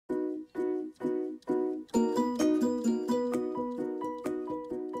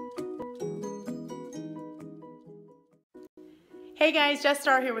Hey guys, Jess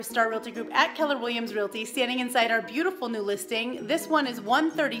Starr here with Starr Realty Group at Keller Williams Realty, standing inside our beautiful new listing. This one is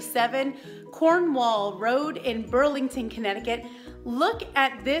 137 Cornwall Road in Burlington, Connecticut. Look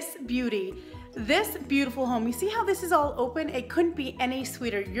at this beauty. This beautiful home. You see how this is all open? It couldn't be any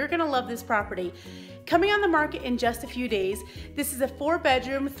sweeter. You're gonna love this property. Coming on the market in just a few days. This is a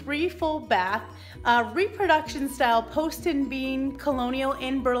 4-bedroom, 3 full bath, reproduction style post and beam colonial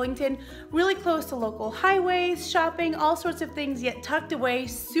in Burlington, really close to local highways, shopping, all sorts of things, yet tucked away,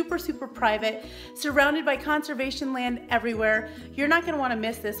 super private, surrounded by conservation land everywhere. You're not gonna wanna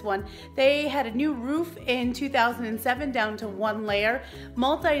miss this one. They had a new roof in 2007 down to 1 layer,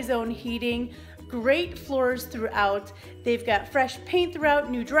 multi-zone heating, great floors throughout. They've got fresh paint throughout,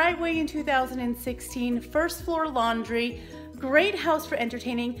 new driveway in 2016, first floor laundry, great house for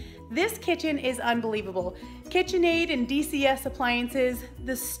entertaining. This kitchen is unbelievable. KitchenAid and DCS appliances.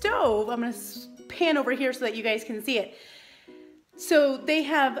 The stove, I'm gonna pan over here so that you guys can see it. So they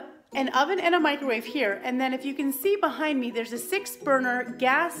have an oven and a microwave here, and then if you can see behind me, there's a 6-burner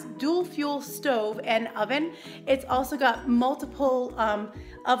gas dual fuel stove and oven. It's also got multiple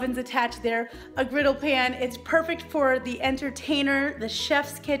ovens attached there, a griddle pan. It's perfect for the entertainer, the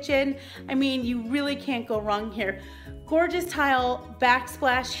chef's kitchen. I mean, you really can't go wrong here. Gorgeous tile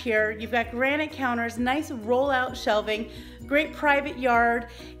backsplash here. You've got granite counters, nice roll-out shelving, great private yard,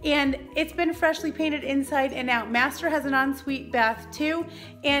 and it's been freshly painted inside and out. Master has an ensuite bath too,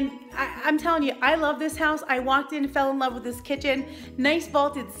 and I'm telling you, I love this house. I walked in, fell in love with this kitchen. Nice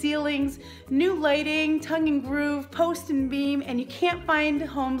vaulted ceilings, new lighting, tongue and groove, post and beam, and you can't find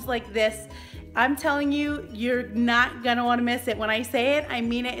homes like this. I'm telling you, you're not gonna wanna miss it. When I say it, I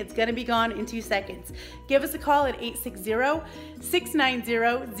mean it. It's gonna be gone in 2 seconds. Give us a call at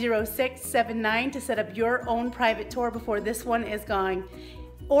 860-690-0679 to set up your own private tour before this one is gone.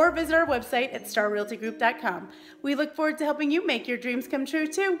 Or visit our website at starrealtygroup.com. We look forward to helping you make your dreams come true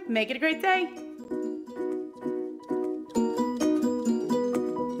too. Make it a great day.